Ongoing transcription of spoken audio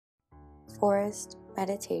Forest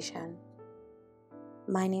Meditation.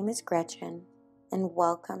 My name is Gretchen, and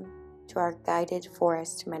welcome to our guided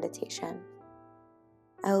forest meditation.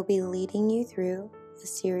 I will be leading you through a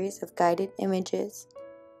series of guided images,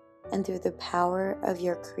 and through the power of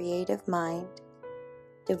your creative mind,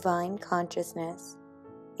 divine consciousness,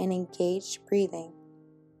 and engaged breathing,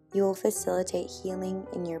 you will facilitate healing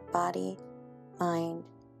in your body, mind,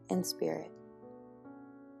 and spirit.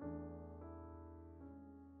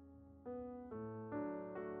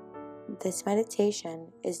 This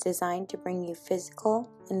meditation is designed to bring you physical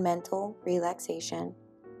and mental relaxation,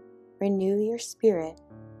 renew your spirit,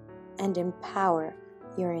 and empower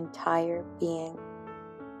your entire being.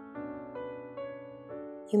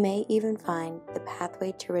 You may even find the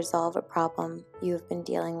pathway to resolve a problem you have been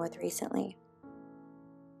dealing with recently.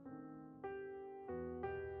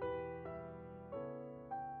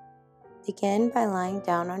 Begin by lying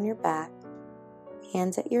down on your back,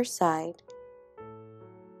 hands at your side,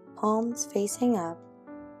 palms facing up,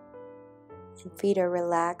 and feet are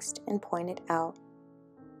relaxed and pointed out.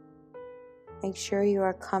 Make sure you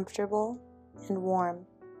are comfortable and warm.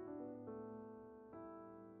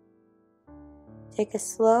 Take a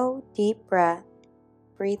slow, deep breath,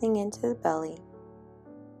 breathing into the belly.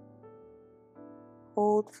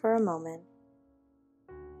 Hold for a moment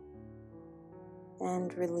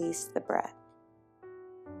and release the breath.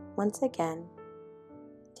 Once again,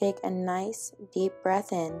 take a nice deep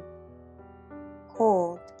breath in,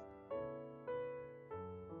 hold,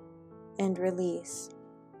 and release.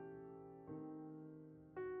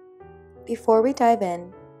 Before we dive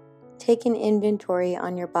in, take an inventory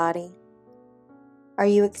on your body. Are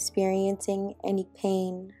you experiencing any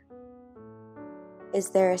pain? Is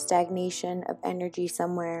there a stagnation of energy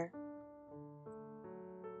somewhere?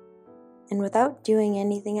 And without doing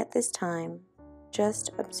anything at this time, just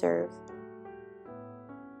observe.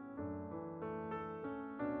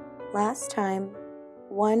 Last time,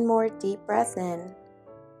 one more deep breath in,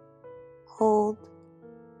 hold,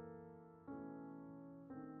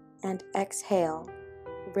 and exhale,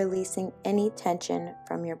 releasing any tension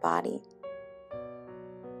from your body.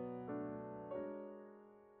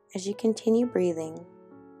 As you continue breathing,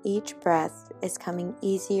 each breath is coming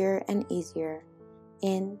easier and easier,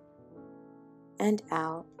 in and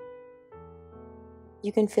out.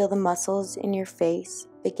 You can feel the muscles in your face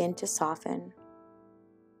begin to soften.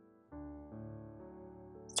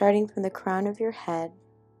 Starting from the crown of your head,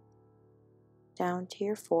 down to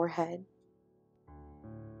your forehead,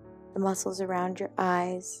 the muscles around your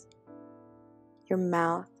eyes, your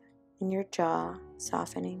mouth, and your jaw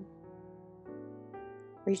softening.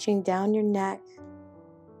 Reaching down your neck,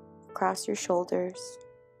 across your shoulders,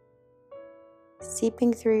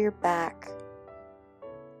 seeping through your back,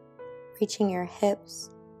 reaching your hips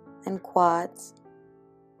and quads,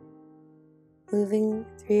 moving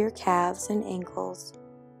through your calves and ankles,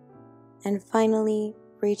 and finally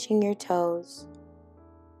reaching your toes.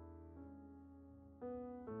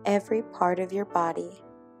 Every part of your body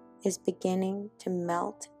is beginning to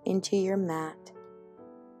melt into your mat.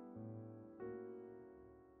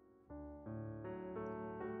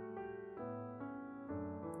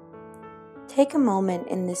 Take a moment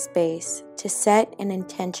in this space to set an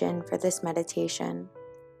intention for this meditation.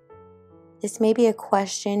 This may be a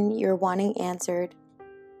question you're wanting answered,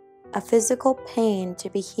 a physical pain to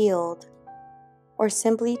be healed, or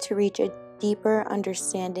simply to reach a deeper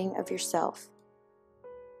understanding of yourself.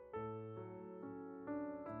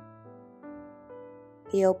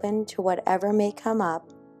 Be open to whatever may come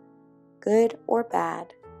up, good or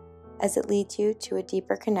bad, as it leads you to a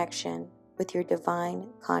deeper connection with your divine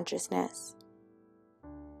consciousness.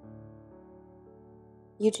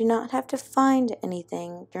 You do not have to find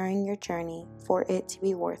anything during your journey for it to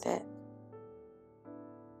be worth it.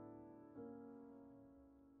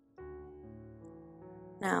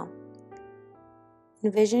 Now,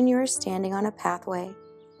 envision you are standing on a pathway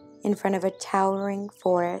in front of a towering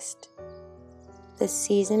forest. The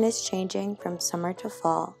season is changing from summer to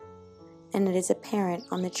fall, and it is apparent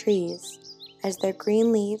on the trees as their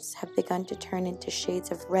green leaves have begun to turn into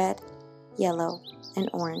shades of red, yellow, and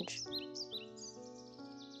orange.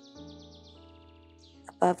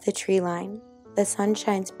 Above the tree line, the sun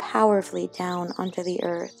shines powerfully down onto the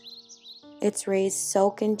earth. Its rays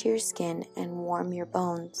soak into your skin and warm your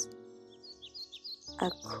bones. A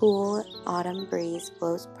cool autumn breeze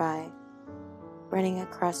blows by, running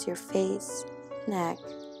across your face, neck,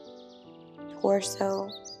 torso,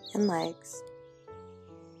 and legs.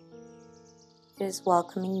 It is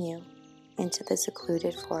welcoming you into the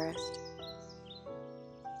secluded forest.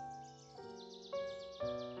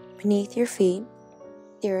 Beneath your feet,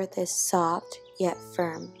 the earth is soft yet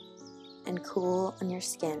firm, and cool on your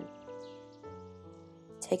skin.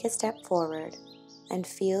 Take a step forward and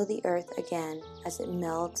feel the earth again as it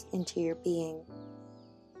melts into your being.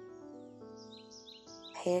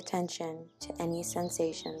 Pay attention to any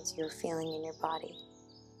sensations you're feeling in your body.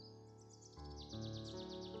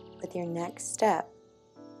 With your next step,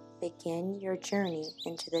 begin your journey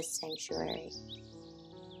into this sanctuary.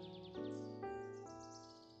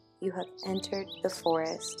 You have entered the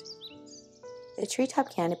forest. The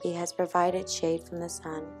treetop canopy has provided shade from the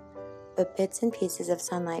sun, but bits and pieces of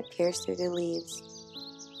sunlight pierce through the leaves.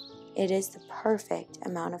 It is the perfect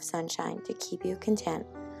amount of sunshine to keep you content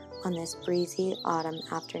on this breezy autumn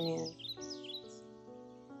afternoon.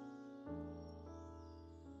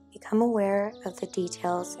 Become aware of the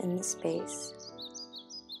details in the space.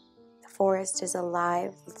 The forest is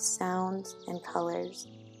alive with sounds and colors.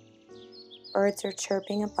 Birds are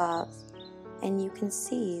chirping above, and you can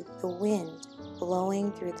see the wind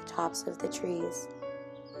blowing through the tops of the trees.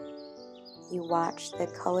 You watch the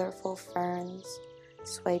colorful ferns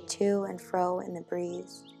sway to and fro in the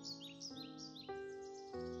breeze.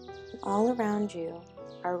 And all around you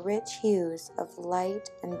are rich hues of light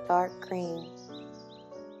and dark green.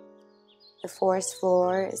 The forest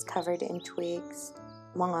floor is covered in twigs,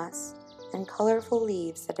 moss, and colorful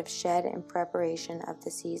leaves that have shed in preparation of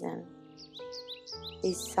the season.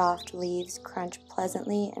 These soft leaves crunch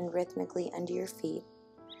pleasantly and rhythmically under your feet,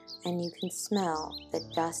 and you can smell the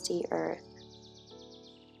dusty earth.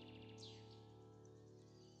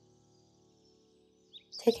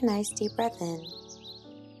 Take a nice deep breath in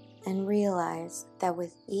and realize that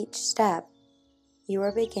with each step, you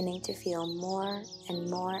are beginning to feel more and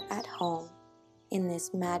more at home in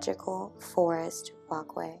this magical forest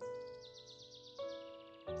walkway.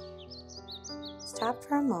 Stop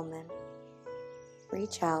for a moment,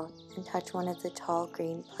 reach out and touch one of the tall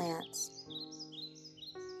green plants.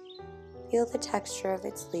 Feel the texture of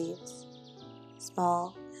its leaves,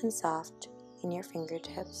 small and soft in your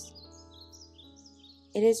fingertips.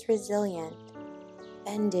 It is resilient,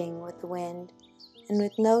 bending with the wind, and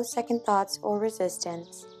with no second thoughts or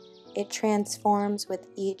resistance, it transforms with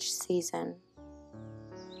each season.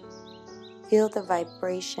 Feel the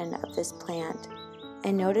vibration of this plant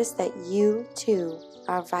and notice that you too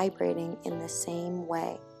are vibrating in the same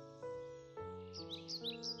way.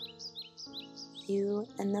 You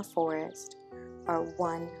and the forest are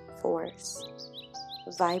one force,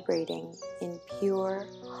 vibrating in pure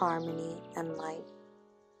harmony and light.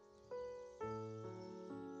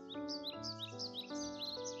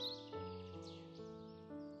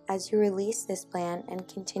 As you release this plant and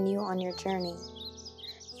continue on your journey,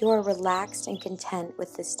 you are relaxed and content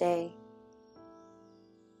with this day.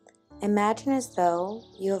 Imagine as though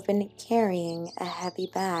you have been carrying a heavy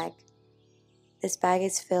bag. This bag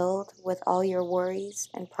is filled with all your worries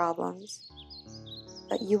and problems,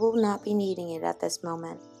 but you will not be needing it at this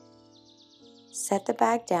moment. Set the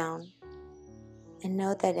bag down and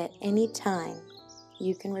know that at any time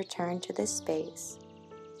you can return to this space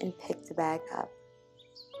and pick the bag up.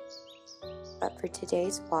 But for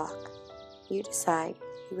today's walk, you decide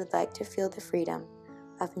you would like to feel the freedom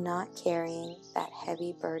of not carrying that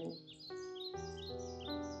heavy burden.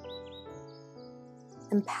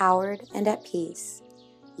 Empowered and at peace,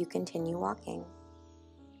 you continue walking.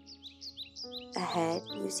 Ahead,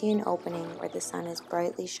 you see an opening where the sun is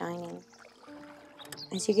brightly shining.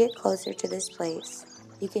 As you get closer to this place,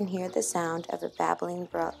 you can hear the sound of a babbling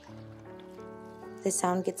brook. The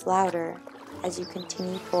sound gets louder as you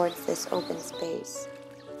continue towards this open space.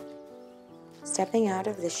 Stepping out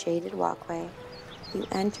of the shaded walkway, you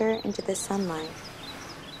enter into the sunlight.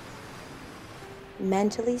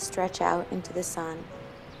 Mentally stretch out into the sun,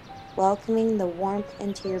 welcoming the warmth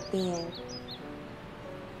into your being.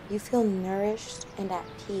 You feel nourished and at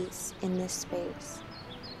peace in this space.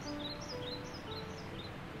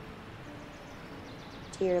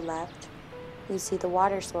 To your left, you see the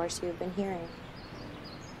water source you have been hearing.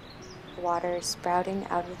 The water is sprouting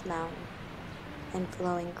out of the mountain and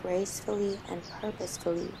flowing gracefully and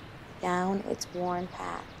purposefully down its worn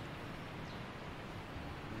path.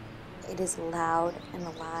 It is loud and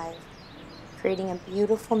alive, creating a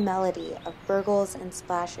beautiful melody of gurgles and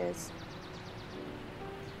splashes.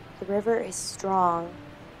 The river is strong,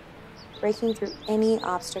 breaking through any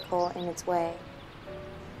obstacle in its way.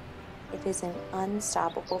 It is an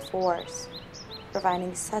unstoppable force,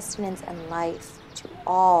 providing sustenance and life to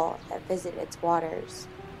all that visit its waters.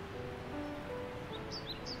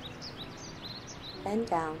 Bend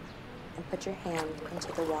down and put your hand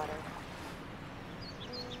into the water.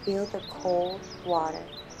 Feel the cold water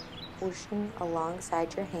whooshing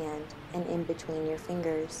alongside your hand and in between your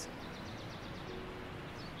fingers.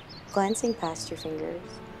 Glancing past your fingers,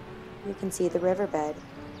 you can see the riverbed.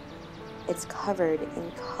 It's covered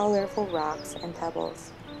in colorful rocks and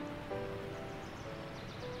pebbles.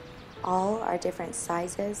 All are different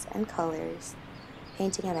sizes and colors,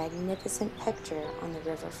 painting a magnificent picture on the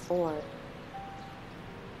river floor.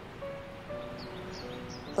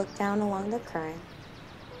 Look down along the current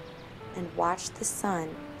and watch the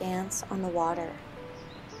sun dance on the water,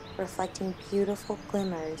 reflecting beautiful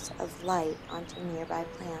glimmers of light onto nearby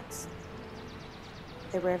plants.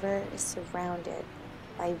 The river is surrounded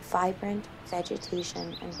by vibrant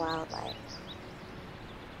vegetation and wildlife.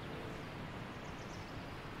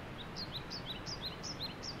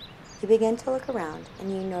 You begin to look around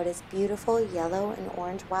and you notice beautiful yellow and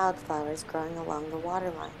orange wildflowers growing along the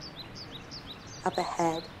waterline. Up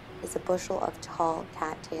ahead is a bushel of tall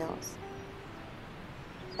cattails.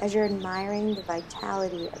 As you're admiring the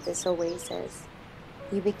vitality of this oasis,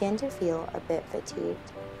 you begin to feel a bit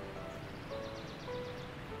fatigued.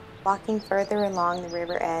 Walking further along the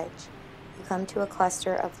river edge, you come to a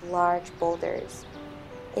cluster of large boulders.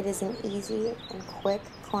 It is an easy and quick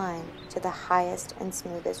climb to the highest and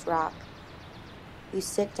smoothest rock. You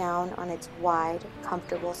sit down on its wide,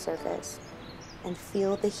 comfortable surface and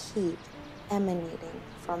feel the heat emanating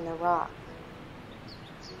from the rock.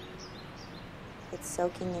 It's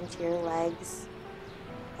soaking into your legs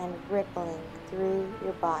and rippling through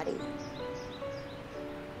your body.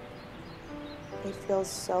 It feels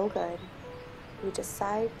so good. You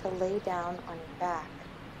decide to lay down on your back.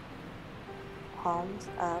 Palms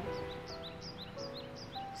up,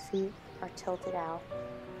 feet are tilted out.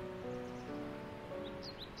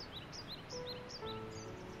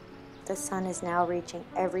 The sun is now reaching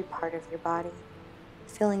every part of your body,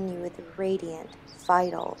 filling you with radiant,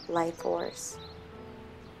 vital life force.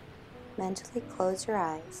 Mentally close your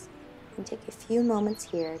eyes and take a few moments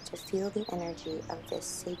here to feel the energy of this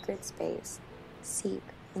sacred space seep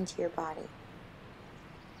into your body.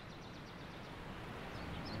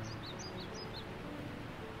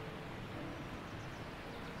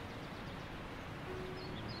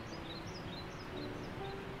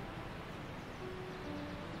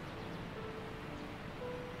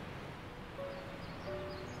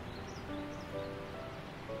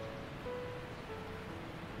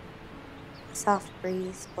 A soft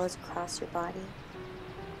breeze blows across your body.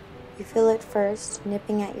 You feel it first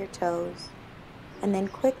nipping at your toes, and then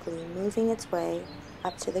quickly moving its way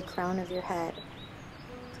up to the crown of your head,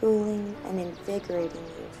 cooling and invigorating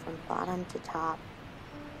you from bottom to top.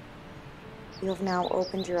 You have now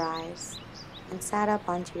opened your eyes and sat up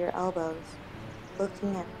onto your elbows,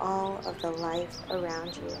 looking at all of the life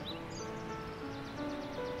around you.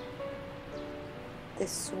 The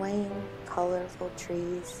swaying, colorful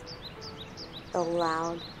trees, the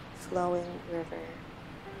loud, flowing river,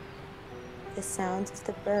 the sounds of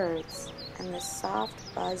the birds and the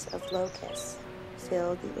soft buzz of locusts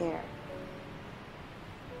fill the air.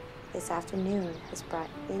 This afternoon has brought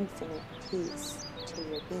infinite peace to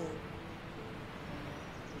your being.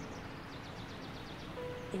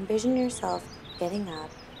 Envision yourself getting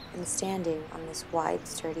up and standing on this wide,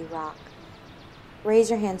 sturdy rock. Raise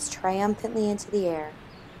your hands triumphantly into the air,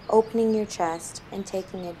 opening your chest and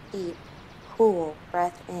taking a deep, cool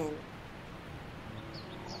breath in.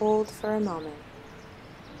 Hold for a moment,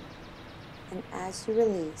 and as you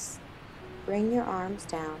release, bring your arms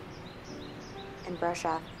down and brush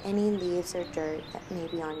off any leaves or dirt that may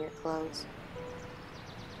be on your clothes.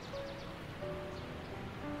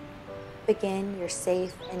 Begin your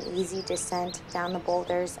safe and easy descent down the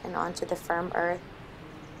boulders and onto the firm earth.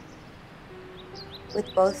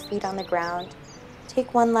 With both feet on the ground,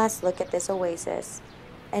 take one last look at this oasis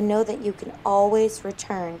and know that you can always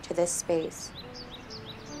return to this space.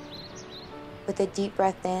 With a deep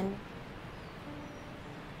breath in,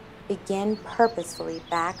 begin purposefully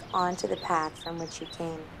back onto the path from which you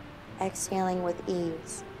came, exhaling with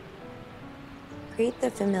ease. Greet the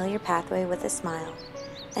familiar pathway with a smile,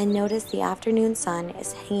 and notice the afternoon sun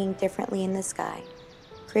is hanging differently in the sky,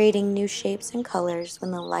 creating new shapes and colors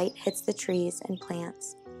when the light hits the trees and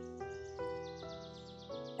plants.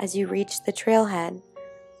 As you reach the trailhead,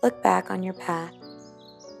 look back on your path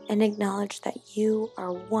and acknowledge that you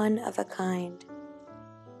are one of a kind.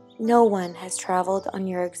 No one has traveled on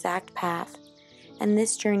your exact path, and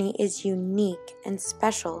this journey is unique and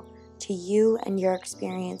special to you and your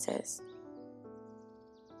experiences.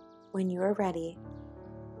 When you are ready,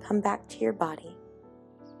 come back to your body.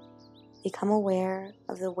 Become aware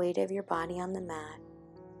of the weight of your body on the mat.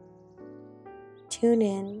 Tune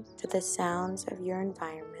in to the sounds of your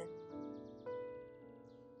environment.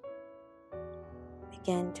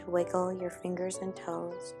 Begin to wiggle your fingers and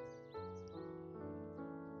toes.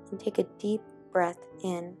 and take a deep breath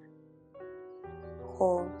in,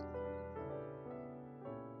 hold,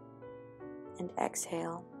 and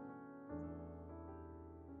exhale.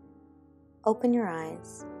 Open your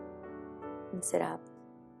eyes and sit up.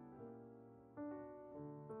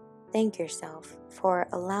 Thank yourself for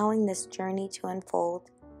allowing this journey to unfold,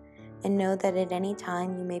 and know that at any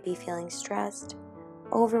time you may be feeling stressed,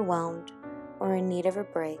 overwhelmed, or in need of a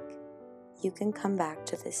break, you can come back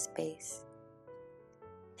to this space.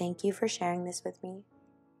 Thank you for sharing this with me,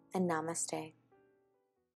 and namaste.